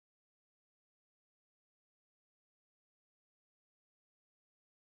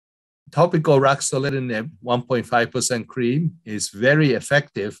topical ruxolitinib 1.5% cream is very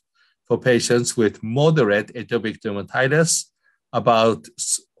effective for patients with moderate atopic dermatitis. About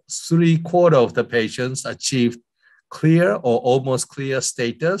 3/4 of the patients achieved clear or almost clear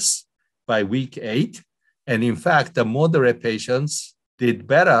status by week 8. And in fact, the moderate patients did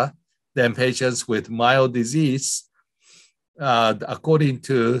better than patients with mild disease, according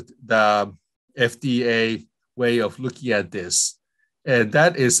to the FDA way of looking at this. And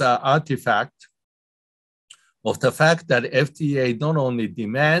that is an artifact of the fact that FDA not only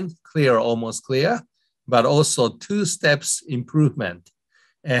demand clear, almost clear, but also 2 steps improvement.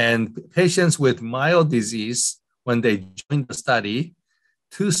 And patients with mild disease, when they join the study,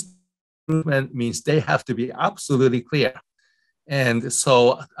 2 steps improvement means they have to be absolutely clear. And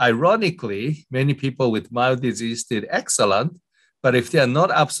so ironically, many people with mild disease did excellent, but if they are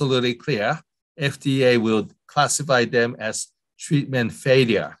not absolutely clear, FDA will classify them as treatment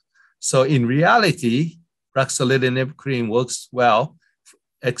failure. So in reality, ruxolitinib cream works well,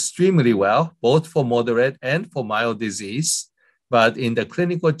 extremely well, both for moderate and for mild disease. But in the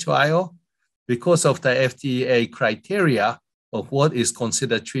clinical trial, because of the FDA criteria of what is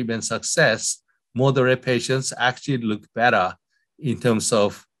considered treatment success, moderate patients actually look better in terms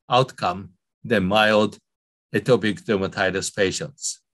of outcome than mild atopic dermatitis patients.